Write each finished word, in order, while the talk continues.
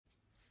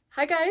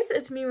Hi guys,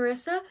 it's me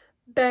Marissa,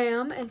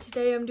 Bam, and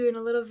today I'm doing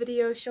a little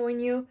video showing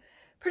you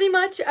pretty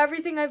much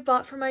everything I've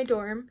bought for my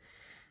dorm.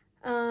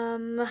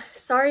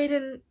 Sorry I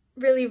didn't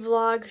really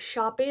vlog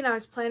shopping. I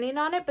was planning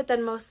on it, but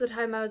then most of the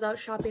time I was out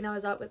shopping, I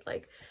was out with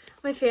like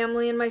my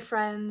family and my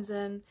friends,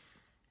 and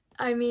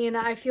I mean,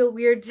 I feel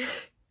weird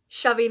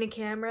shoving a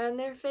camera in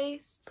their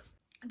face.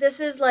 This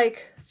is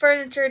like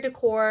furniture,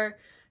 decor,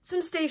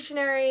 some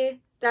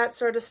stationery, that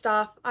sort of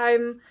stuff.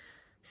 I'm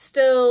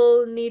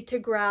still need to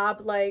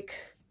grab like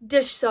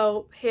dish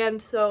soap,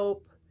 hand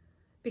soap,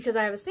 because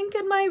I have a sink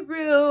in my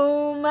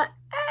room,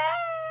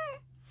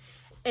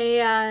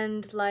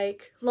 and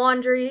like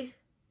laundry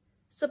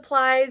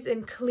supplies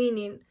and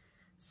cleaning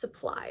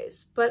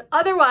supplies. But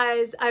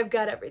otherwise, I've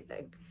got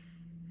everything.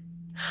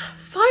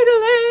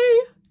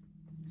 Finally!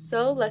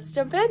 So let's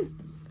jump in.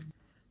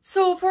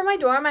 So for my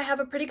dorm, I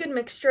have a pretty good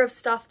mixture of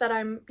stuff that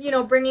I'm,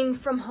 bringing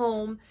from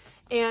home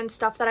and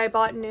stuff that I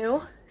bought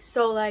new.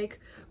 So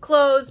like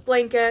clothes,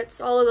 blankets,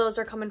 all of those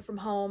are coming from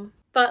home.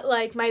 But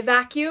like my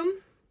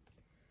vacuum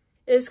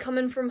is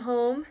coming from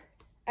home.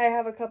 I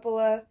have a couple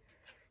of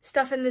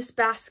stuff in this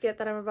basket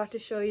that I'm about to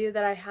show you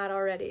that I had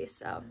already.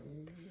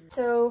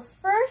 So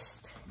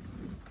first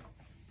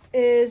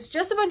is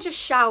just a bunch of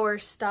shower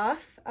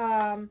stuff.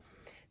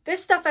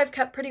 This stuff I've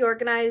kept pretty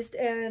organized,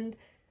 and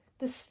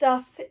the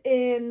stuff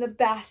in the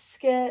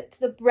basket,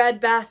 the bread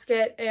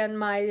basket, and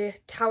my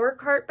tower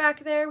cart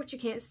back there, which you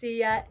can't see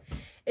yet,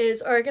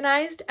 is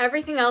organized.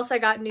 Everything else I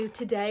got new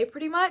today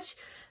pretty much.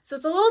 So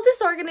it's a little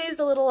disorganized,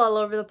 a little all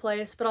over the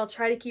place, but I'll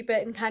try to keep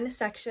it in kind of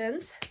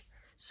sections.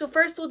 So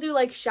first we'll do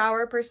like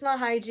shower, personal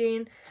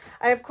hygiene.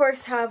 I of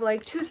course have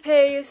like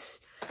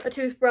toothpaste, a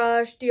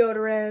toothbrush,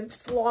 deodorant,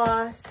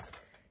 floss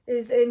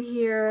is in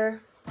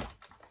here.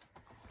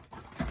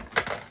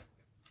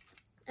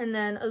 And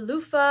then a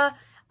loofah.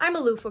 I'm a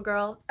loofah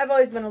girl. I've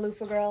always been a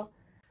loofah girl.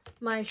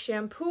 My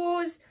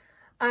shampoos.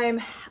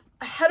 I'm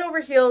head over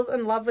heels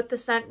in love with the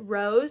scent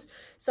Rose.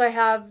 So I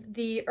have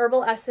the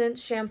Herbal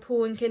Essence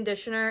shampoo and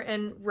conditioner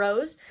in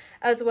Rose,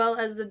 as well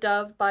as the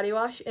Dove body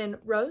wash in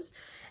Rose.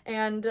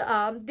 And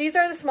these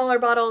are the smaller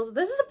bottles.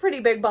 This is a pretty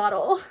big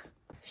bottle.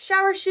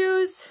 Shower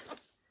shoes.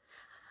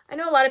 I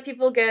know a lot of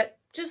people get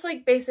just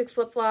like basic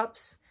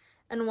flip-flops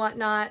and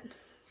whatnot.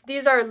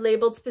 These are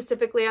labeled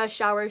specifically as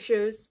shower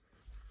shoes.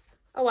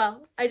 Oh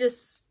well, I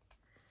just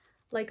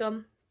like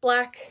them.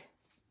 Black.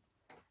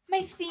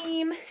 My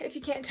theme, if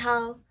you can't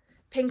tell,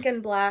 pink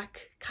and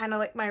black, kind of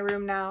like my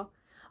room now.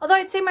 Although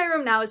I'd say my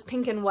room now is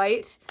pink and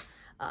white.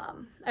 I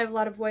have a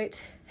lot of white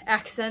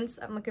accents.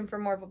 I'm looking for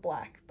more of a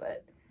black,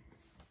 but.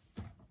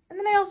 And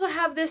then I also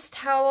have this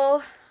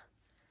towel.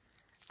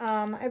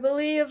 I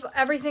believe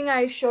everything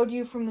I showed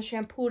you from the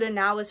shampoo to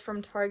now is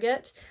from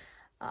Target.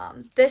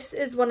 This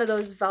is one of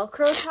those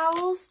Velcro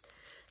towels.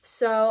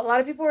 So a lot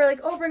of people were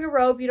like, oh, bring a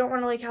rope. You don't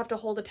want to like have to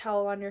hold a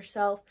towel on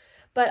yourself.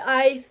 But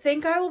I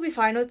think I will be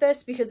fine with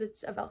this because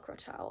it's a Velcro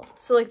towel.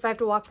 So like if I have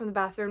to walk from the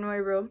bathroom to my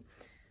room,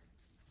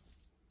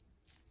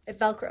 it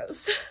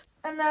Velcros.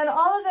 And then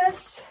all of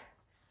this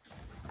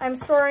I'm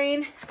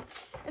storing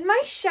in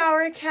my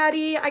shower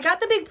caddy. I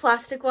got the big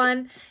plastic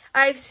one.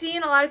 I've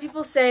seen a lot of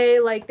people say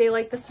like they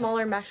like the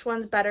smaller mesh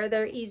ones better.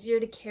 They're easier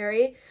to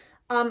carry.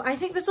 I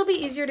think this will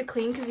be easier to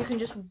clean because you can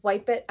just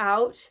wipe it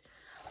out.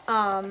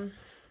 And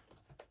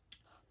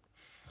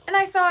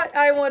I thought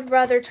I would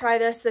rather try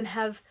this than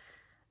have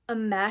a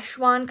mesh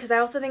one, because I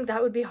also think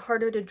that would be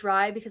harder to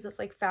dry because it's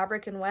like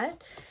fabric and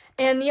wet.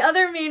 And the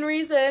other main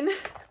reason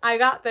I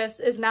got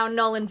this is now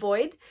null and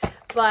void,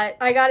 but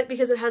I got it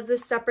because it has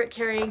this separate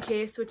carrying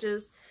case, which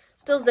is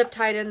still zip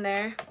tied in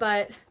there,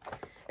 but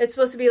it's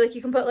supposed to be like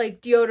you can put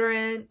like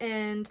deodorant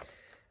and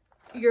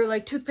your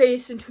like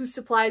toothpaste and tooth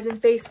supplies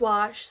and face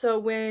wash, so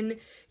when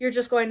you're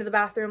just going to the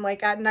bathroom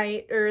like at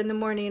night or in the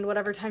morning,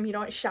 whatever time you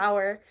don't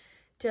shower,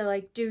 to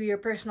like do your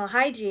personal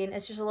hygiene,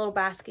 it's just a little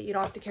basket. You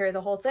don't have to carry the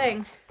whole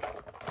thing.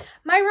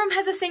 My room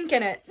has a sink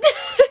in it.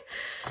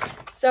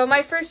 So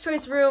my first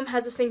choice room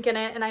has a sink in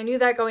it, and I knew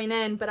that going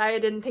in, but I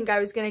didn't think I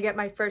was gonna get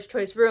my first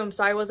choice room,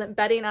 so I wasn't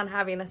betting on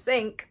having a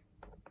sink.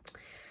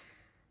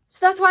 So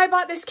that's why I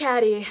bought this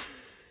caddy.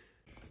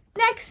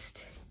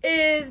 Next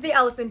is the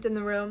elephant in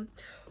the room.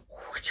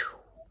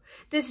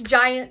 This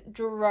giant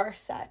drawer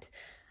set.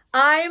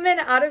 I'm an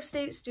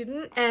out-of-state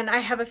student, and I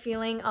have a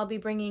feeling I'll be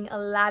bringing a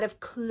lot of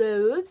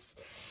clothes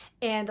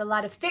and a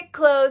lot of thick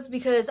clothes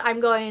because I'm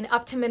going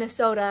up to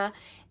Minnesota,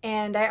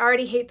 and I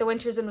already hate the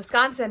winters in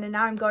Wisconsin, and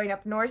now I'm going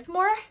up north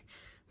more.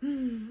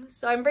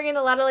 So I'm bringing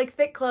a lot of like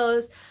thick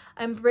clothes.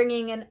 I'm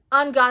bringing an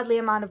ungodly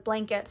amount of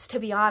blankets, to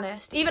be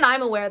honest. Even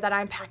I'm aware that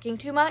I'm packing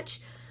too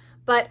much,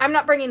 but I'm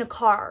not bringing a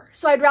car.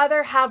 So I'd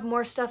rather have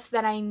more stuff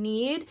than I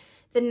need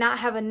than not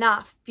have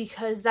enough,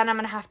 because then I'm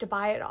gonna have to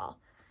buy it all.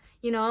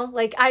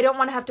 Like I don't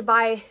want to have to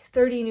buy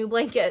 30 new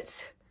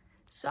blankets.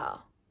 So,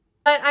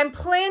 but I'm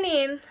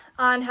planning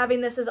on having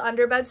this as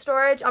underbed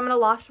storage. I'm going to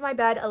loft my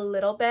bed a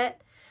little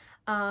bit.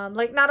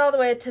 Like not all the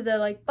way to the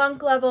like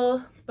bunk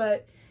level,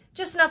 but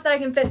just enough that I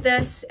can fit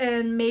this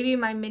and maybe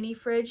my mini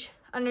fridge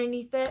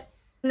underneath it.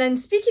 And then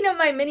speaking of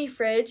my mini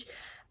fridge,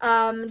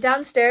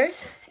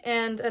 downstairs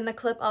and in the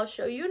clip I'll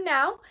show you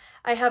now,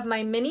 I have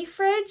my mini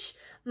fridge,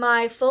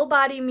 my full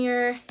body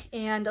mirror,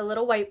 and a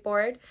little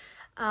whiteboard.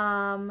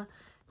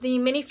 The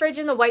mini fridge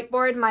and the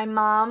whiteboard my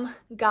mom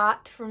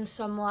got from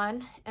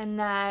someone, and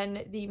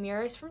then the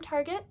mirror is from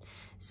Target.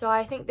 So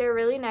I think they're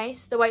really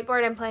nice. The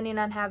whiteboard I'm planning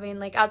on having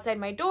like outside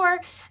my door,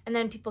 and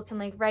then people can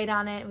like write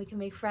on it and we can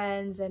make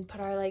friends and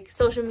put our like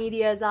social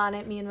medias on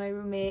it, me and my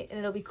roommate, and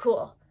it'll be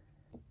cool.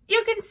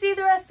 You can see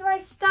the rest of my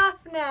stuff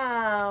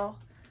now.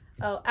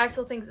 Oh,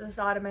 Axel thinks this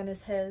ottoman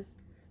is his.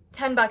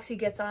 $10 he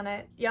gets on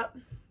it. Yep.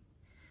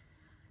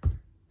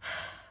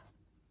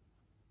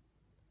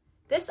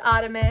 This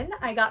ottoman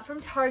I got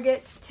from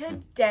Target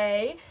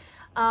today.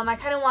 I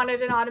kind of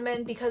wanted an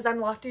ottoman because I'm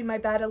lofting my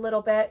bed a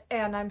little bit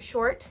and I'm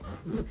short.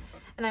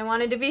 And I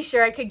wanted to be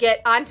sure I could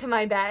get onto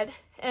my bed.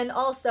 And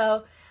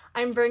also,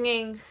 I'm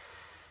bringing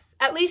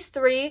at least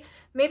 3,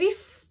 maybe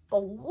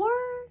 4?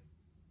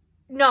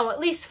 No, at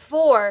least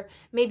 4,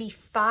 maybe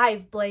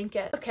 5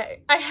 blankets.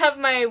 Okay, I have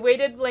my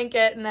weighted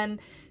blanket and then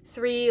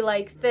 3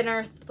 like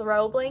thinner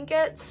throw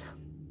blankets.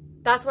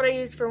 That's what I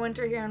use for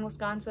winter here in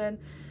Wisconsin.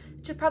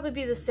 It should probably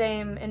be the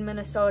same in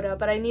Minnesota,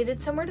 but I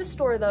needed somewhere to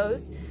store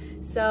those.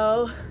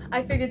 So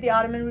I figured the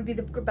ottoman would be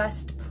the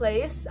best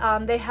place.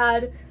 They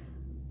had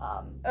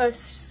a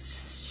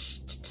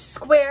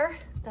square,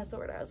 that's the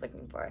word I was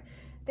looking for.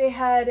 They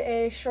had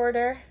a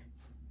shorter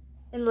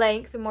in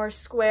length, a more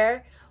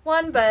square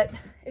one, but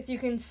if you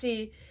can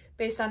see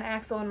based on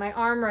Axel and my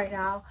arm right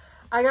now,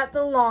 I got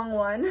the long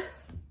one.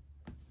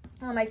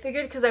 I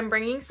figured because I'm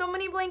bringing so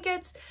many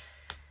blankets,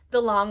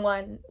 the long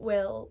one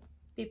will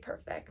be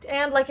perfect.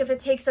 And like if it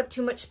takes up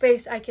too much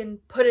space, I can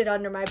put it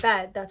under my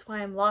bed. That's why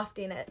I'm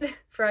lofting it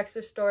for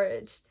extra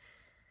storage.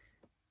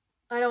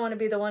 I don't want to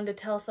be the one to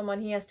tell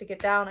someone he has to get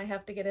down. I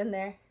have to get in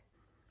there.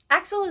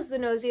 Axel is the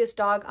nosiest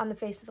dog on the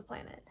face of the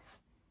planet.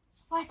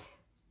 What?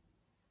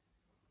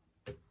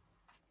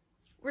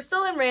 We're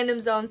still in random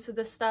zones, so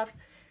this stuff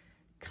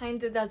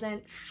kind of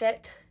doesn't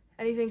fit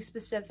anything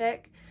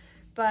specific.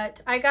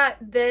 But I got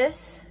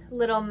this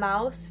little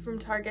mouse from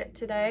Target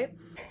today,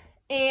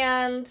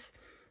 and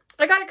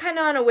I got it kind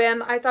of on a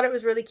whim. I thought it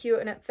was really cute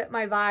and it fit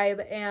my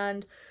vibe,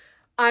 and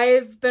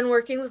I've been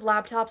working with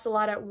laptops a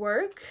lot at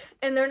work,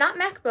 and they're not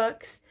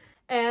MacBooks,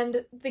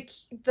 and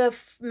the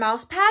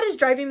mouse pad is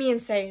driving me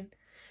insane.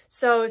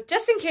 So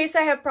just in case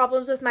I have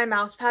problems with my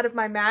mouse pad of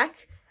my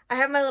Mac, I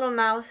have my little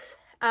mouse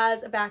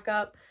as a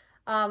backup.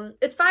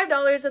 It's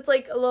 $5. It's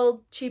like a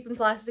little cheap and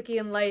plasticky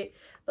and light,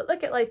 but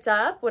look, it lights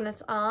up when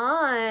it's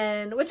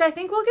on, which I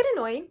think will get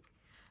annoying,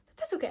 but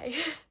that's okay.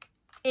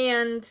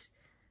 And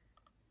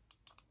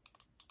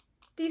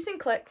decent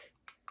click.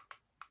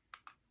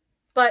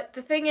 But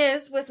the thing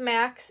is, with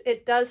Macs,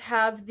 it does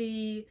have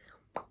the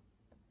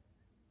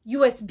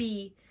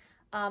USB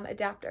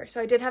adapter. So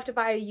I did have to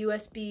buy a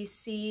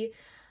USB-C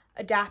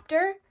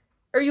adapter,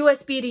 or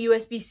USB to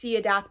USB-C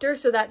adapter,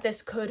 so that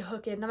this could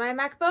hook into my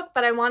MacBook,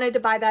 but I wanted to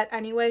buy that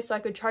anyway so I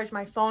could charge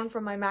my phone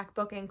from my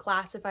MacBook in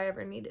class if I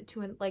ever needed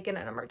to, in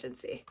an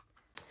emergency.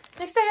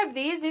 Next I have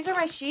these. These are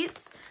my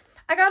sheets.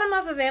 I got them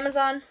off of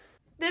Amazon.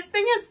 This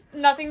thing has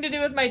nothing to do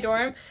with my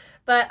dorm,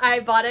 but I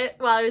bought it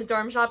while I was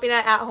dorm shopping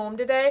at home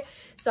today,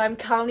 so I'm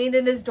counting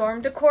it as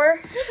dorm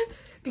decor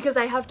because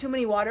I have too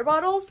many water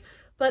bottles.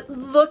 But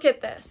look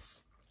at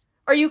this.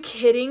 Are you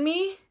kidding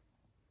me?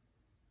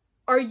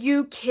 Are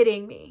you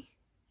kidding me?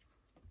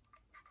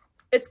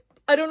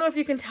 I don't know if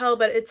you can tell,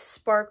 but it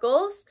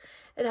sparkles.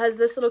 It has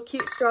this little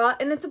cute straw,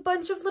 and it's a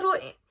bunch of little,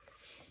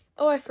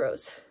 oh, I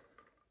froze.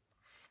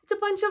 It's a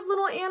bunch of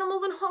little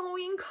animals in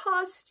Halloween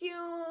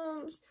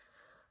costumes.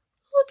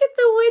 Look at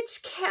the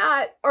witch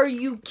cat. Are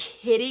you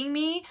kidding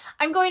me?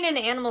 I'm going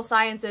into animal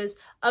sciences.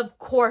 Of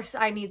course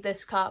I need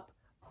this cup.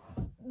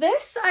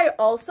 This I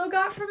also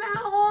got from At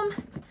Home.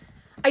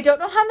 I don't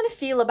know how I'm going to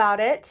feel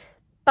about it,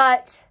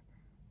 but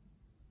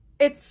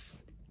it's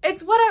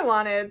what I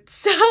wanted.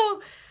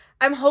 So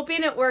I'm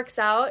hoping it works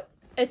out.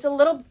 It's a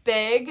little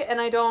big and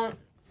I don't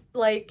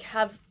like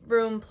have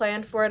room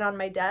planned for it on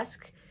my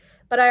desk,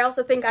 but I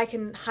also think I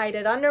can hide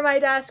it under my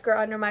desk or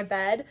under my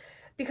bed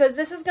because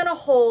this is gonna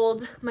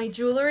hold my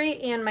jewelry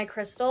and my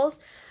crystals.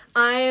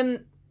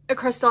 I'm a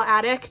crystal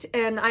addict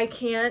and I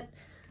can't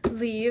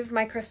leave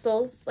my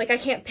crystals. Like I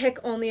can't pick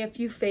only a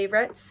few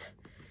favorites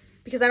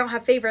because I don't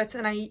have favorites,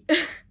 and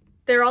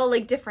they're all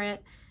like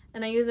different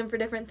and I use them for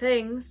different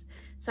things.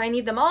 So I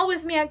need them all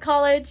with me at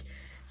college.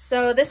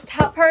 So this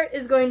top part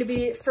is going to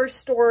be for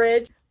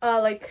storage,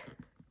 like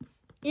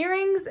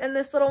earrings and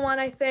this little one,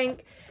 I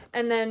think.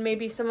 And then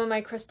maybe some of my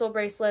crystal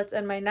bracelets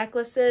and my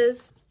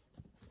necklaces.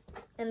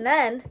 And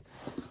then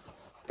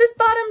this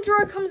bottom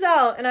drawer comes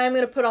out and I'm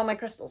going to put all my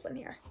crystals in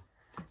here.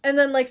 And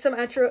then like some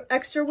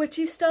extra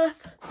witchy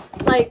stuff,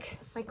 like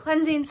my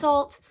cleansing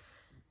salt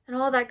and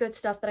all that good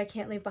stuff that I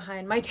can't leave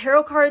behind. My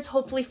tarot cards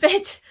hopefully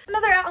fit.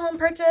 Another at-home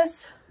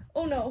purchase.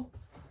 Oh no,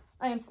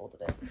 I unfolded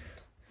it.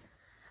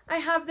 I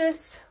have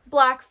this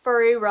black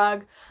furry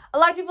rug. A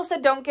lot of people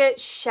said don't get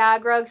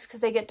shag rugs because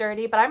they get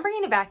dirty, but I'm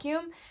bringing a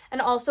vacuum, and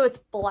also it's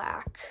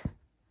black.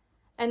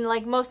 And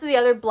like most of the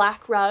other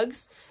black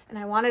rugs, and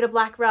I wanted a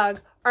black rug,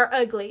 are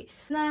ugly.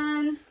 And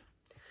then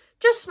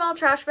just small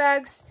trash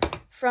bags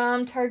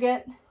from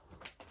Target.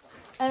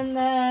 And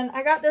then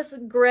I got this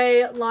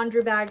gray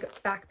laundry bag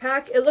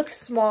backpack. It looks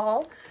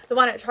small. The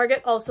one at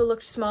Target also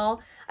looked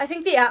small. I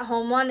think the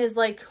at-home one is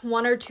like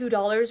 $1 or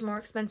 $2 more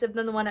expensive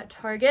than the one at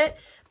Target,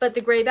 but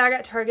the gray bag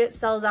at Target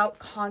sells out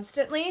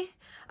constantly.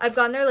 I've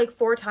gone there like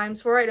 4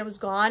 times for it and it was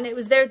gone. It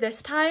was there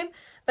this time,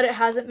 but it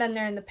hasn't been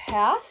there in the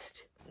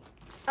past.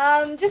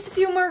 Just a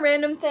few more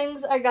random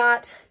things I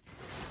got.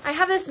 I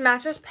have this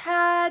mattress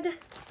pad,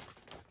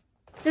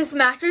 this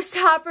mattress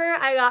topper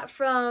I got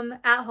from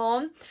At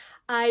Home.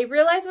 I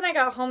realized when I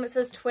got home it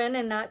says twin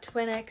and not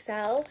twin XL.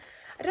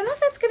 I don't know if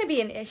that's going to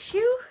be an issue.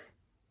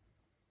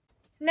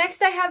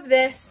 Next I have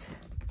this.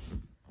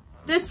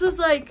 This was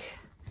like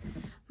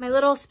my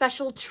little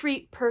special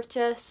treat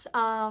purchase.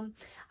 I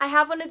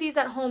have one of these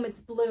at home.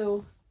 It's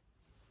blue.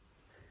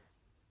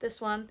 This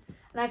one.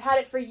 And I've had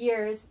it for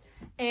years.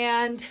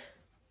 And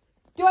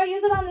do I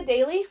use it on the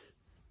daily?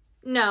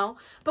 No,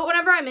 but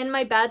whenever I'm in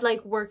my bed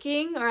like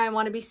working or I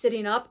want to be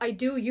sitting up, I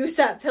do use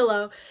that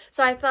pillow.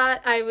 So I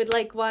thought I would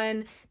like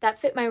one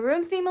that fit my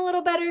room theme a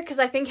little better, because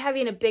I think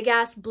having a big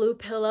ass blue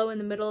pillow in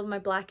the middle of my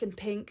black and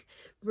pink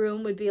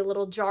room would be a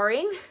little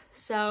jarring.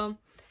 So,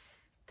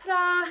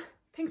 ta-da,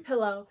 pink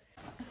pillow.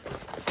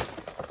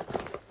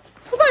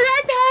 Oh, my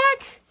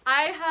backpack!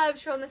 I have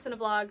shown this in a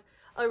vlog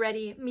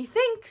already,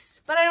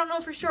 methinks, but I don't know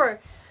for sure.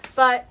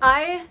 But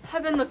I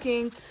have been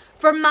looking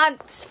for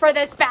months for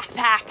this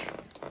backpack.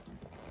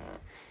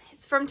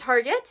 From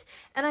Target,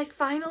 and I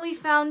finally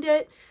found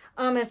it.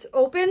 It's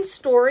open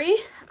story.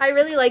 I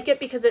really like it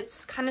because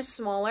it's kind of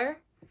smaller,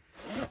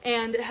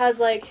 and it has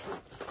like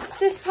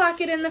this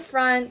pocket in the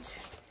front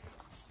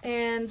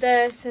and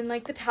this and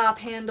like the top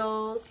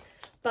handles.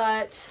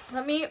 But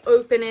let me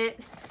open it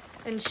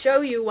and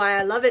show you why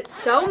I love it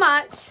so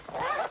much.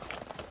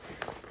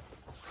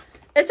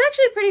 It's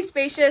actually pretty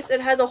spacious. It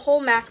has a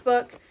whole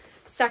MacBook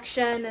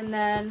section, and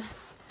then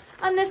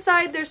on this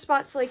side there's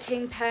spots to like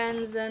hang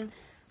pens and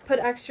put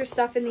extra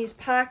stuff in these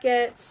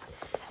pockets.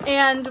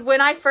 And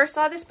when I first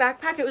saw this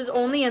backpack, it was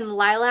only in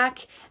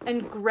lilac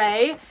and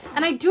gray,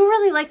 and I do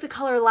really like the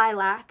color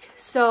lilac,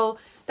 so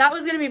that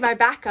was gonna be my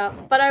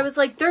backup. But I was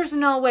like, there's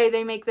no way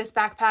they make this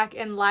backpack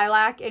in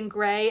lilac and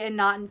gray and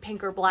not in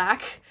pink or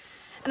black,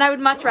 and I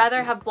would much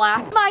rather have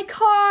black. My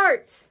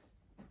cart!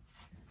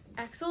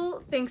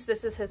 Axel thinks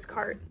this is his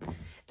cart.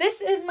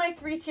 This is my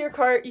 3-tier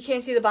cart. You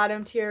can't see the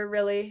bottom tier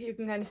really, you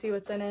can kind of see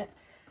what's in it,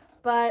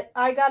 but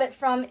I got it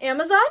from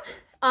Amazon.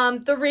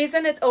 The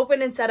reason it's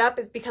open and set up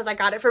is because I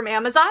got it from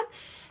Amazon,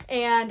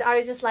 and I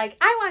was just like,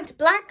 I want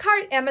black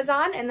cart,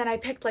 Amazon, and then I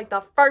picked like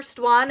the first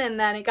one, and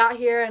then it got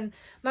here, and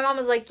my mom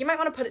was like, you might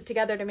want to put it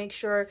together to make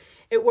sure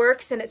it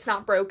works and it's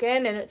not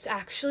broken and it's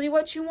actually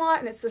what you want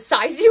and it's the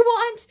size you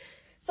want.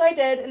 So I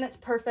did, and it's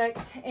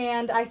perfect,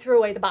 and I threw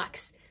away the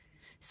box.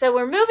 So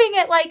we're moving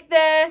it like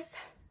this.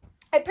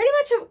 I pretty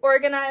much have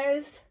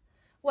organized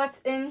what's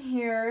in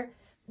here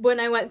when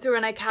I went through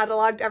and I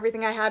cataloged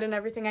everything I had and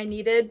everything I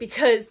needed,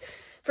 because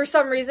for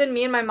some reason,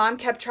 me and my mom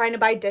kept trying to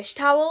buy dish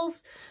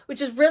towels, which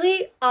is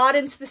really odd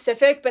and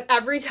specific, but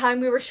every time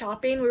we were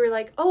shopping, we were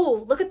like,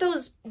 oh, look at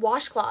those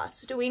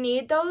washcloths. Do we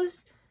need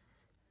those?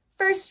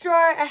 First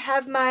drawer, I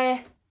have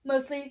my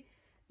mostly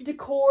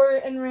decor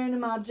and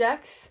random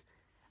objects.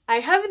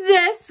 I have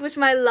this, which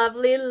my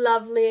lovely,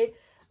 lovely,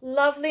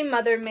 lovely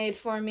mother made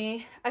for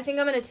me. I think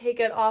I'm going to take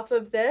it off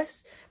of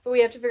this, but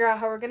we have to figure out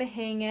how we're going to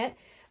hang it.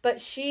 But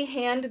she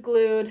hand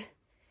glued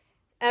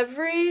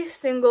every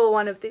single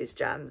one of these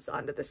gems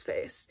onto this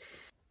face.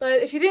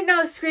 But if you didn't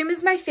know, Scream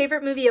is my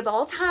favorite movie of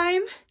all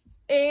time.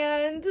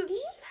 And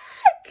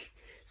look!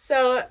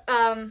 So,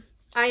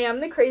 I am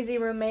the crazy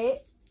roommate.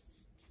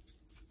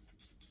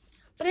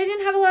 But I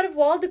didn't have a lot of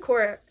wall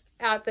decor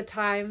at the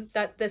time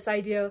that this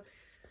idea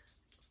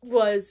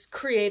was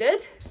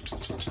created.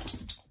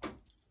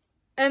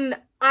 And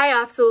I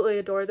absolutely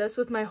adore this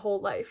with my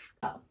whole life.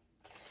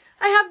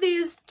 I have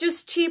these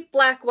just cheap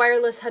black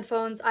wireless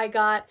headphones I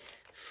got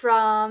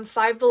from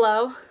Five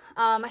Below.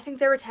 I think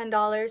they were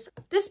 $10.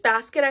 This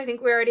basket I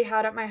think we already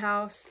had at my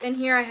house. In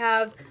here I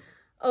have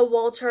a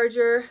wall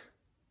charger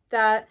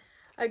that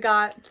I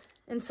got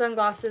and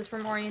sunglasses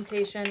from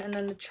orientation, and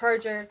then the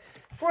charger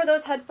for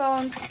those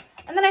headphones.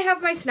 And then I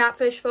have my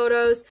Snapfish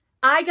photos.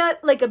 I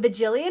got like a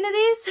bajillion of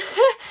these.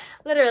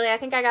 Literally, I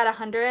think I got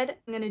 100.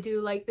 I'm gonna do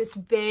like this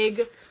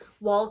big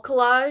wall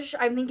collage.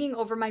 I'm thinking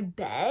over my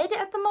bed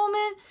at the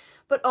moment,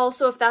 but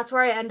also if that's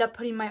where I end up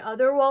putting my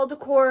other wall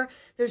decor,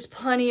 there's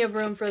plenty of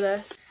room for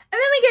this. And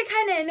then we get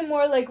kind of into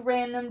more like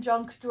random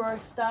junk drawer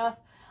stuff.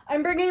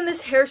 I'm bringing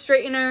this hair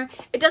straightener.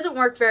 It doesn't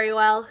work very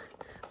well,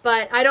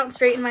 but I don't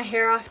straighten my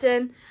hair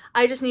often.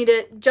 I just need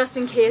it just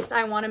in case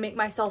I want to make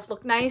myself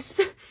look nice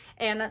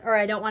or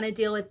I don't want to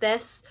deal with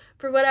this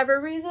for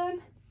whatever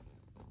reason.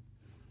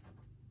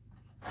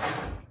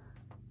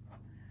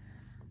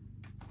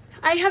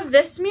 I have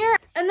this mirror,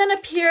 and then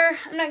up here,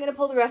 I'm not going to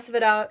pull the rest of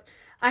it out,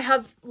 I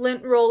have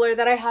lint roller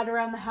that I had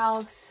around the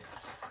house.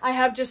 I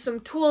have just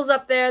some tools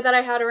up there that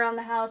I had around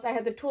the house. I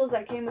had the tools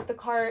that came with the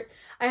cart.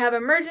 I have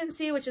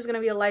emergency, which is going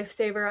to be a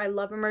lifesaver. I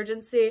love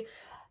emergency.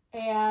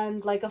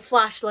 And like a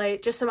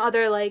flashlight, just some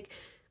other like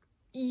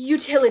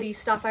utility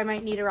stuff I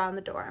might need around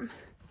the dorm.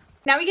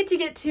 Now we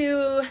get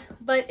to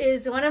what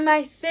is one of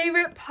my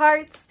favorite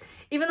parts,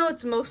 even though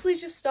it's mostly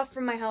just stuff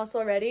from my house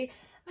already,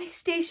 my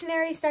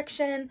stationery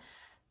section.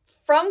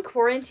 From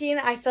quarantine,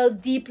 I fell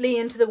deeply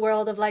into the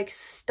world of like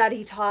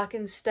study talk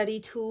and study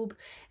tube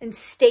and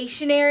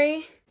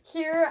stationery.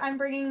 Here I'm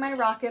bringing my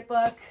Rocket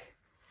book.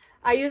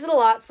 I use it a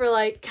lot for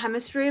like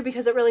chemistry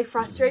because it really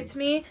frustrates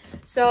me.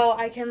 So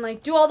I can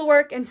like do all the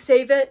work and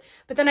save it,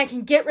 but then I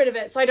can get rid of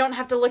it so I don't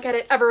have to look at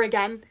it ever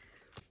again.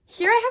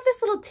 Here I have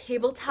this little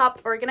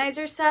tabletop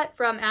organizer set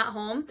from At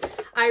Home.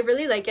 I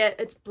really like it.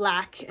 It's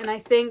black, and I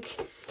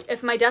think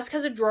if my desk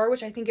has a drawer,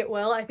 which I think it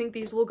will, I think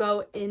these will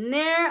go in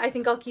there. I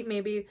think I'll keep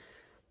maybe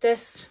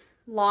this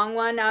long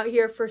one out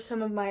here for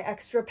some of my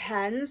extra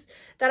pens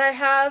that I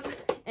have,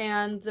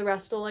 and the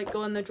rest will like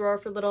go in the drawer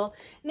for little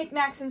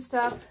knickknacks and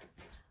stuff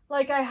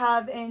like I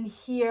have in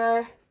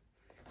here.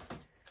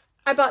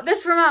 I bought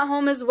this from At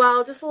Home as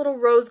well, just a little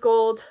rose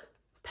gold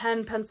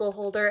pen pencil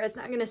holder. It's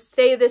not going to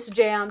stay this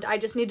jammed. I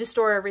just need to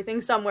store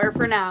everything somewhere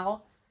for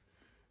now.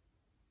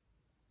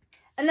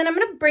 And then I'm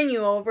going to bring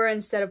you over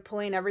instead of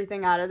pulling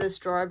everything out of this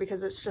drawer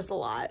because it's just a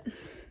lot.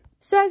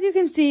 So as you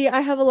can see,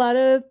 I have a lot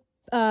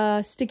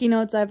of sticky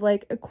notes I've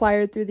like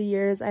acquired through the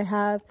years. I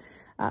have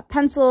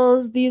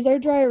pencils. These are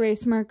dry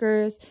erase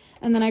markers.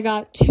 And then I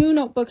got 2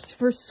 notebooks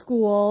for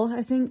school.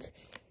 I think,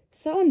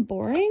 is that one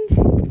boring?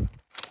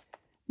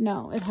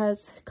 No, it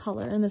has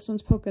color, and this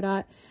one's polka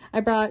dot.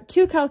 I brought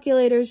 2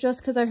 calculators just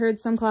because I heard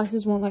some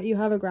classes won't let you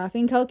have a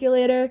graphing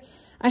calculator.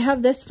 I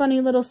have this funny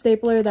little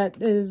stapler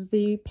that is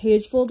the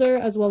page folder,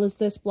 as well as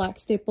this black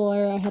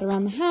stapler I had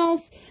around the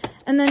house.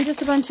 And then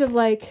just a bunch of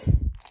like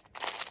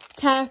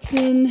tacks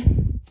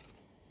and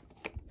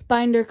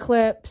binder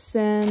clips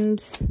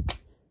and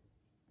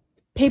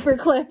paper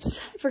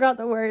clips. I forgot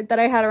the word that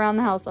I had around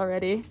the house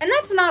already. And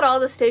that's not all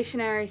the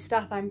stationery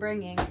stuff I'm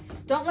bringing.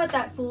 Don't let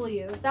that fool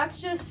you.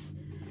 That's just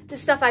the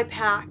stuff I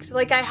packed.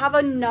 Like I have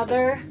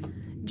another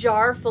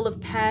jar full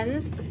of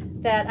pens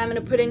that I'm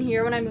gonna put in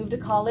here when I move to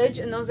college,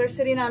 and those are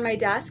sitting on my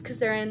desk because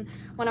they're in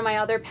one of my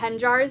other pen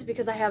jars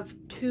because I have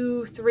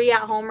 3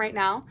 at home right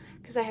now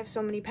because I have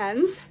so many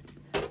pens.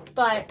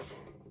 But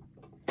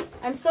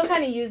I'm still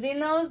kind of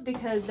using those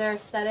because they're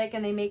aesthetic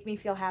and they make me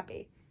feel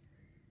happy.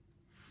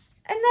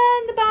 And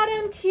then the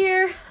bottom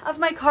tier of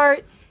my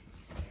cart,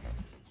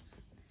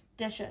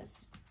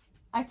 dishes.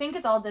 I think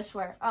it's all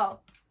dishware. Oh.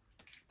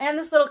 And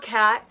this little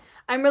cat.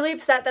 I'm really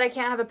upset that I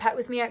can't have a pet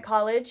with me at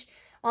college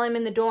while I'm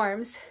in the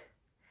dorms.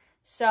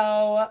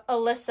 So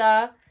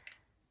Alyssa,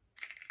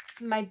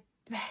 my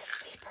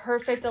bestie,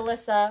 perfect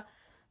Alyssa,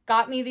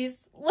 got me these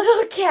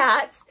little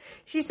cats.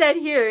 She said,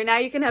 here, now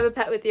you can have a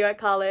pet with you at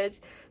college.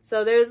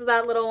 So there's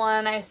that little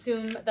one. I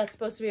assume that's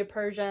supposed to be a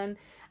Persian.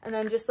 And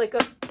then just like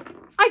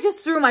I just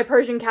threw my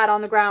Persian cat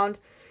on the ground.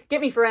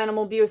 Get me for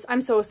animal abuse.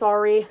 I'm so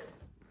sorry.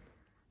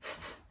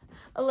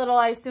 A little,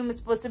 I assume, is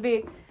supposed to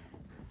be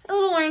a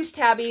little orange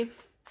tabby,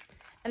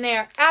 and they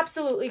are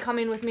absolutely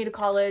coming with me to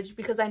college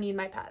because I need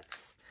my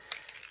pets.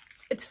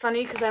 It's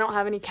funny because I don't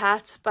have any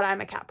cats, but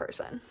I'm a cat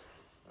person.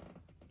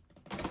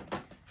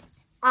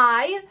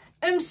 I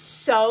am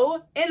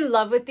so in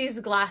love with these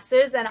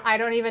glasses, and I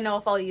don't even know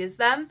if I'll use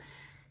them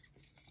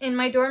in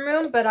my dorm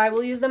room, but I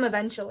will use them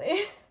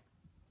eventually.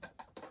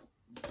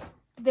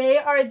 They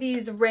are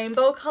these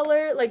rainbow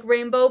color, like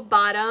rainbow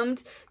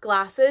bottomed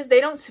glasses.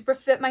 They don't super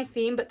fit my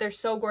theme, but they're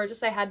so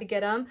gorgeous I had to get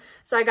them.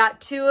 So I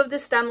got 2 of the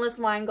stemless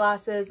wine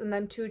glasses and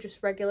then 2 just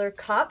regular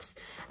cups.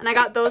 And I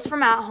got those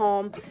from At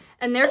Home.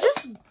 And they're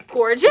just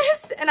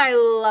gorgeous and I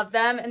love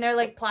them. And they're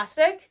like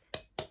plastic.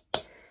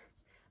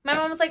 My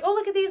mom was like, oh,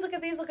 look at these, look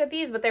at these, look at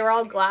these. But they were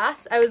all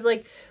glass. I was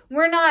like,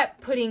 we're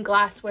not putting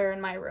glassware in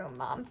my room,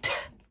 Mom.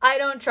 I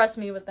don't trust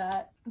me with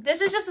that.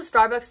 This is just a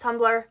Starbucks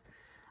tumbler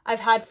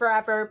I've had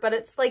forever, but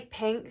it's like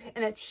pink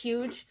and it's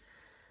huge.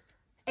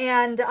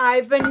 And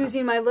I've been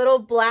using my little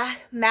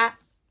black matte,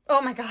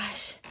 oh my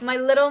gosh, my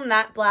little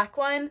matte black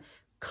one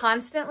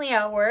constantly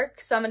at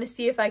work. So I'm going to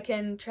see if I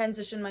can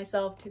transition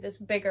myself to this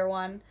bigger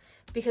one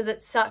because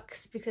it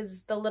sucks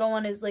because the little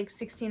one is like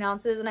 16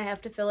 ounces and I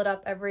have to fill it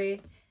up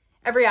every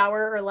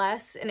hour or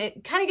less. And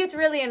it kind of gets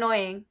really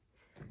annoying.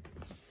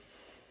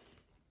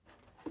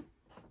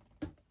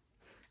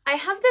 I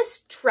have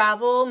this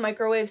travel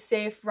microwave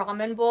safe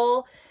ramen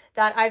bowl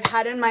that I've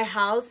had in my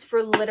house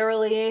for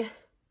literally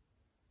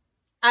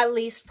at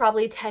least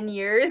probably 10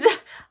 years.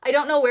 I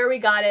don't know where we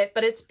got it,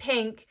 but it's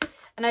pink.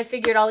 And I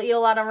figured I'll eat a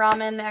lot of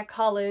ramen at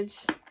college.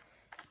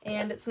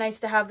 And it's nice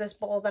to have this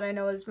bowl that I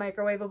know is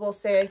microwavable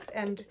safe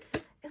and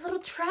a little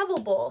travel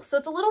bowl. So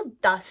it's a little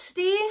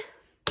dusty,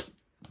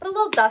 but a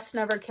little dust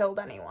never killed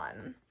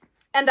anyone.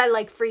 And I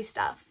like free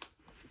stuff.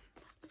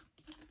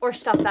 Or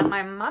stuff that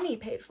my mommy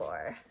paid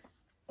for.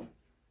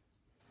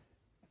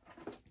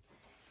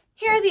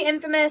 Here are the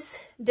infamous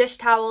dish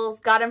towels.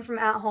 Got them from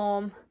At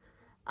Home.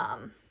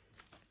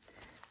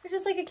 They're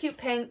just like a cute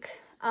pink.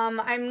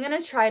 I'm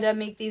gonna try to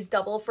make these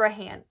double for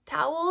hand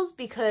towels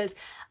because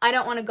I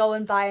don't want to go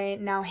and buy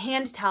now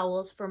hand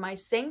towels for my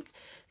sink.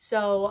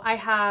 So I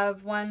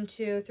have 1,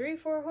 2, 3,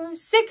 4, 5,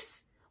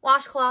 6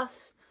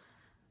 washcloths.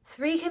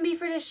 3 can be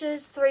for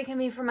dishes, 3 can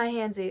be for my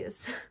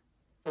handsies.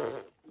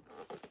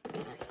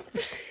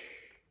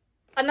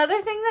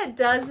 Another thing that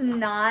does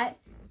not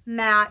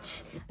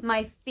match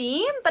my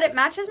theme, but it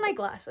matches my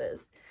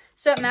glasses.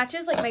 So it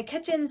matches like my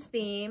kitchen's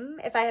theme,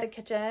 if I had a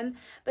kitchen.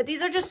 But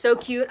these are just so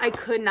cute. I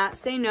could not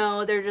say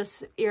no. They're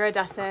just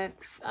iridescent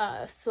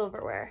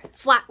silverware,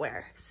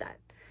 flatware set.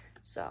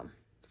 So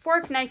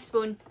fork, knife,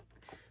 spoon,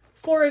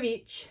 4 of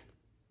each.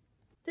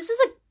 This is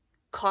a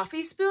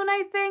coffee spoon,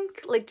 I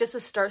think. Like just a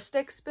star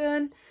stick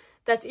spoon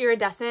that's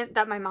iridescent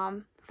that my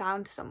mom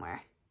found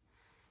somewhere.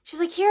 She's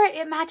like, here,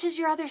 it matches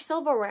your other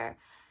silverware.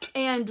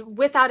 And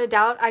without a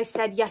doubt, I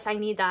said, yes, I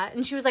need that.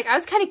 And she was like, I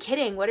was kind of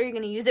kidding. What are you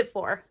going to use it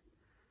for?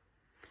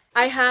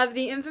 I have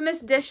the infamous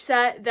dish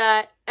set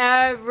that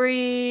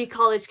every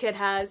college kid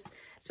has,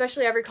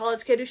 especially every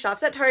college kid who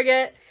shops at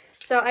Target.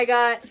 So I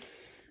got,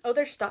 oh,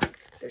 they're stuck.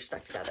 They're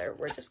stuck together.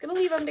 We're just going to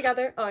leave them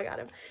together. Oh, I got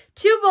them.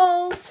 2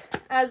 bowls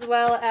as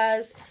well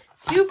as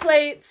 2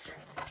 plates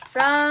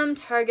from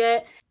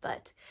Target.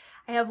 But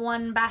I have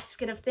 1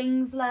 basket of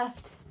things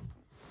left.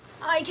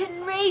 I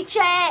can reach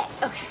it.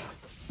 Okay.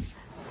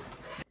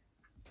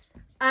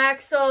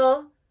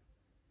 Axel,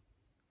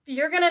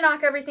 you're gonna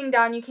knock everything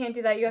down. You can't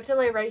do that. You have to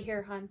lay right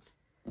here, hon.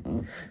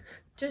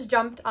 Just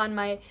jumped on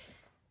my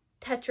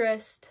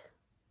Tetris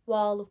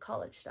wall of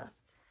college stuff.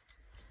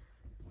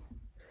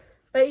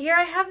 But here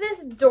I have this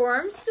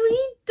dorm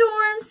suite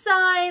dorm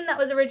sign that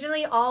was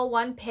originally all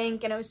 1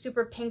 pink and it was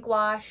super pink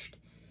washed.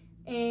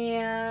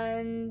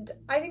 And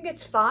I think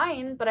it's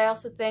fine, but I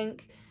also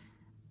think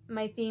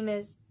my theme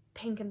is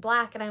pink and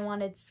black and I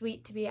wanted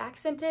sweet to be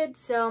accented,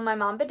 so my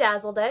mom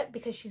bedazzled it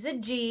because she's a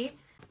G.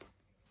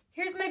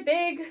 Here's my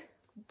big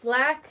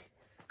black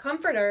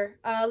comforter.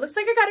 Looks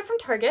like I got it from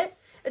Target.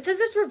 It says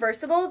it's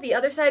reversible. The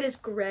other side is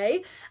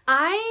gray.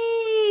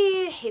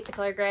 I hate the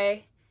color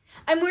gray.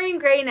 I'm wearing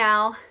gray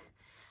now.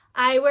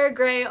 I wear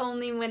gray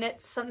only when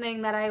it's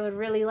something that I would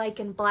really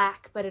like in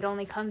black, but it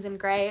only comes in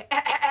gray.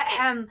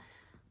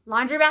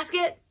 Laundry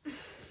basket. But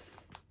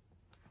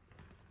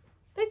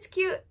it's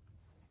cute.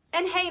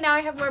 And hey, now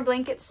I have more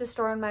blankets to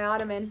store in my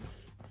ottoman.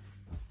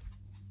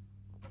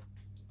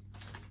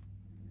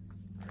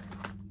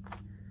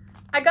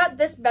 I got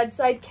this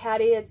bedside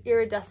caddy. It's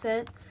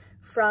iridescent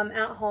from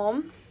At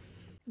Home.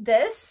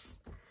 This,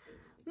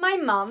 my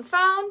mom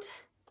found.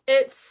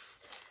 It's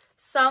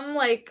some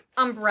like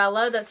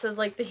umbrella that says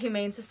like the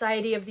Humane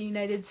Society of the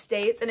United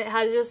States. And it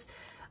has just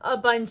a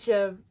bunch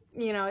of,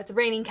 you know, it's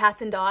raining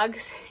cats and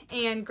dogs,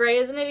 and gray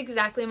isn't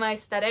exactly my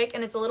aesthetic,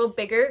 and it's a little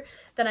bigger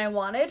than I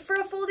wanted for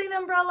a folding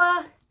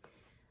umbrella.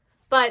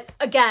 But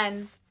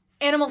again,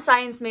 animal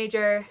science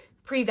major,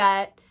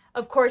 pre-vet,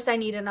 of course I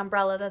need an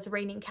umbrella that's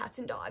raining cats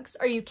and dogs.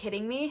 Are you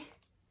kidding me?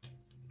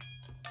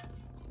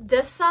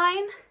 This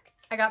sign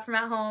I got from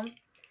At Home.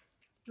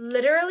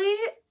 Literally,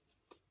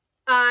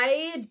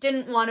 I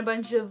didn't want a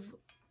bunch of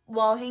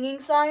wall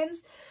hanging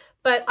signs,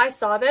 but I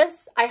saw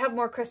this. I have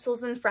more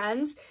crystals than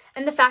friends.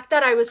 And the fact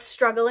that I was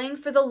struggling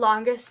for the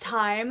longest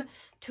time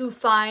to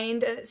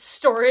find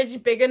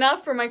storage big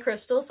enough for my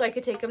crystals so I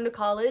could take them to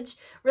college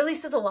really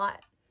says a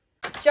lot.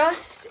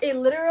 Just a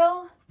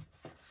literal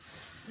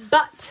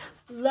butt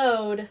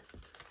load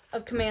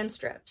of command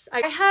strips.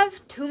 I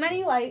have too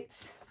many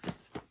lights.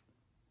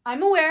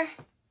 I'm aware,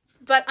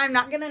 but I'm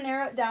not gonna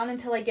narrow it down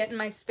until I get in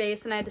my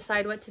space and I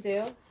decide what to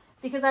do,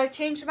 because I've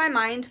changed my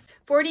mind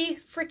 40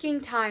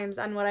 freaking times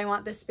on what I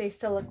want this space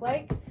to look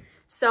like.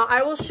 So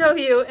I will show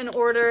you in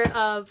order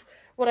of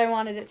what I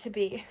wanted it to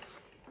be.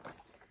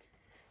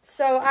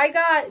 So I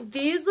got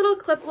these little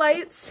clip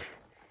lights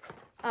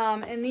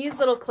and these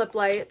little clip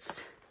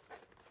lights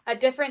at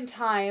different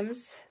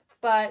times,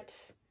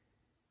 but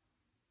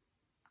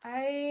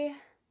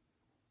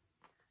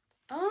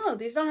oh,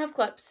 these don't have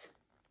clips.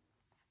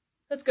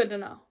 That's good to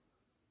know.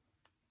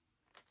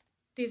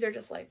 These are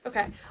just lights.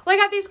 Okay. Well, I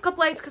got these clip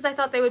lights because I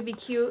thought they would be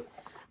cute.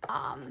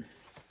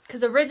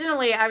 Because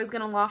originally I was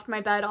going to loft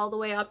my bed all the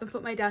way up and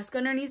put my desk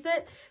underneath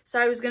it. So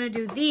I was going to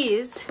do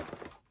these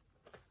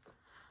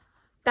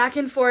back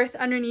and forth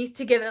underneath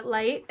to give it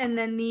light. And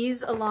then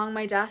these along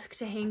my desk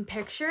to hang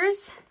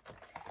pictures.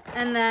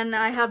 And then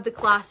I have the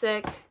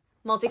classic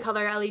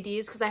multicolor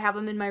LEDs because I have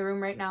them in my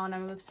room right now and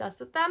I'm obsessed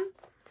with them.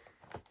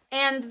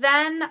 And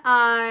then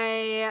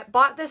I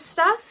bought this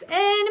stuff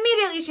and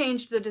immediately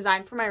changed the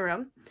design for my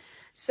room.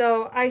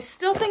 So I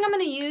still think I'm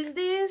going to use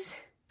these.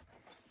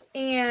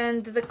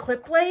 And the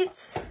clip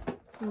lights,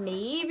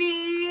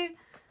 maybe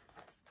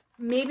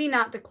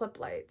not the clip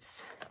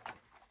lights.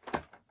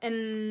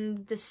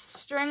 And the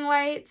string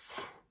lights,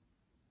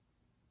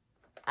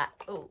 they're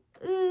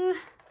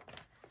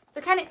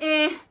kind of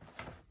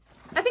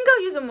I think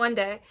I'll use them one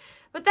day.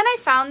 But then I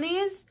found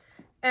these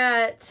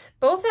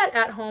both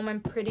at Home, I'm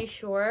pretty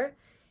sure.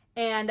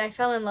 And I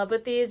fell in love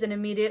with these and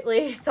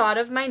immediately thought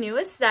of my new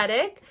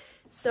aesthetic.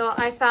 So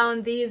I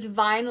found these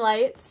Vine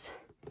lights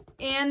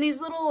and these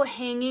little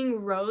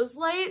hanging rose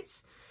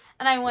lights.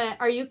 And I went,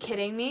 are you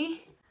kidding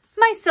me?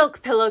 My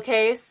silk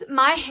pillowcase,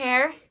 my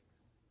hair,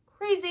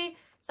 crazy,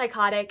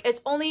 psychotic.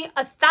 It's only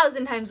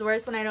 1,000 times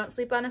worse when I don't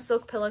sleep on a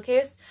silk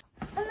pillowcase.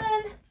 And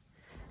then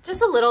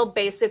just a little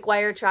basic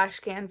wire trash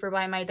can for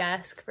by my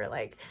desk for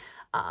like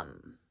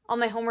all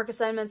my homework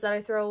assignments that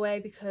I throw away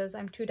because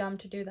I'm too dumb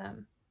to do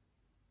them.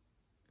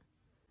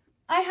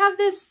 I have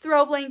this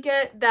throw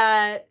blanket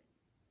that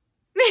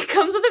it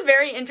comes with a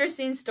very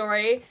interesting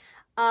story.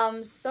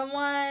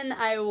 Someone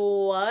I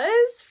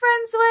was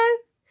friends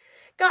with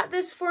got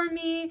this for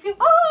me.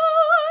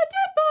 Oh,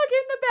 dead bug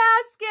in the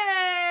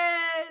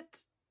basket!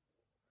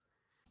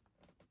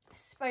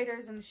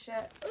 Spiders and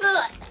shit.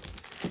 Ugh.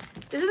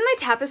 This is my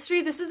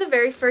tapestry. This is the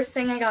very first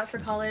thing I got for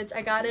college.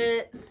 I got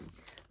it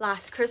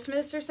last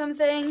Christmas or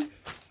something.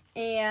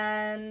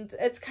 And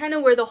it's kind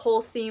of where the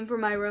whole theme for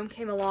my room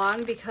came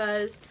along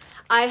because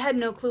I had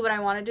no clue what I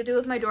wanted to do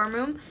with my dorm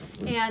room.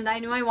 And I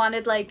knew I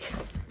wanted like,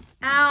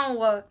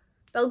 ow,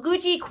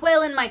 Belgucci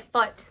quill in my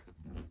foot.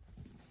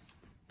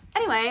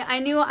 Anyway, I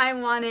knew I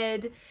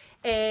wanted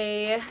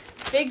a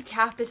big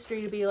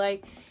tapestry to be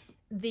like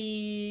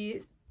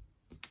the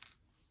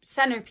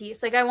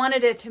centerpiece. Like I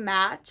wanted it to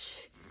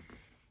match.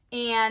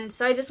 And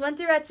so I just went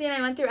through Etsy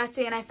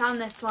and I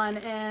found this one.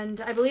 And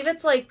I believe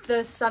it's like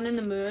the sun and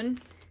the moon.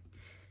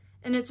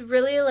 And it's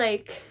really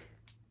like,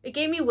 it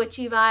gave me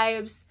witchy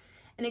vibes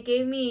and it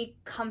gave me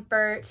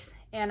comfort.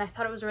 And I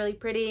thought it was really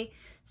pretty.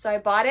 So I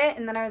bought it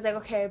and then I was like,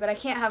 okay, but I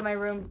can't have my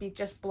room be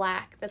just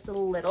black. That's a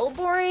little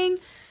boring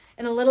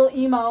and a little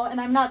emo, and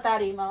I'm not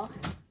that emo.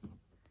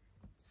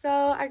 So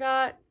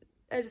I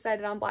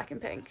decided on black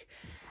and pink.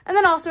 And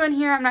then also in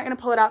here, I'm not going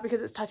to pull it out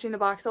because it's touching the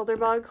box elder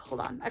bug.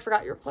 Hold on, I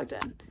forgot you were plugged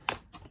in.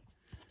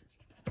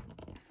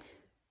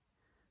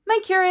 My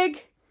Keurig.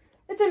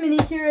 It's a mini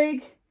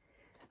Keurig.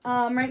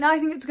 Right now I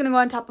think it's going to go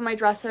on top of my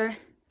dresser.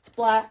 It's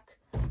black.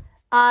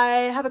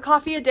 I have a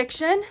coffee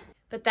addiction,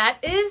 but that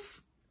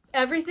is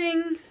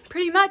everything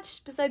pretty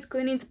much besides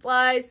cleaning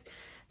supplies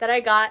that I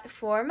got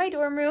for my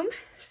dorm room.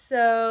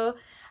 So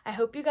I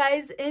hope you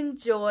guys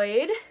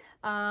enjoyed.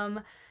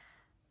 I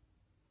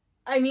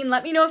mean,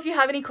 let me know if you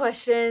have any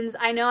questions.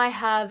 I know I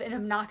have an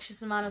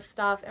obnoxious amount of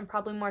stuff and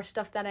probably more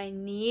stuff that I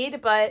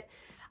need, but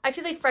I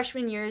feel like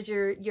freshman year is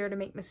your year to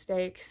make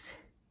mistakes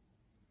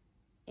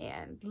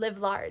and live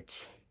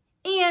large.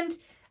 And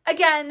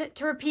again,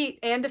 to repeat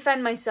and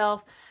defend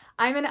myself,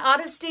 I'm an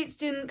out-of-state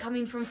student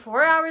coming from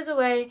 4 hours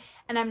away,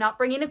 and I'm not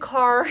bringing a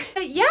car.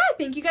 But yeah,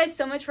 thank you guys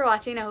so much for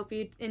watching. I hope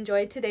you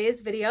enjoyed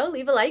today's video.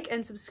 Leave a like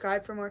and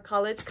subscribe for more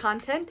college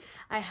content.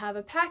 I have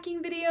a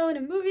packing video and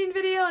a moving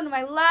video and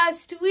my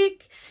last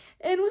week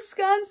in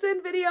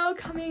Wisconsin video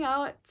coming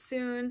out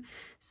soon.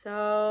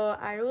 So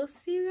I will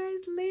see you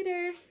guys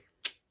later.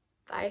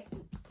 Bye.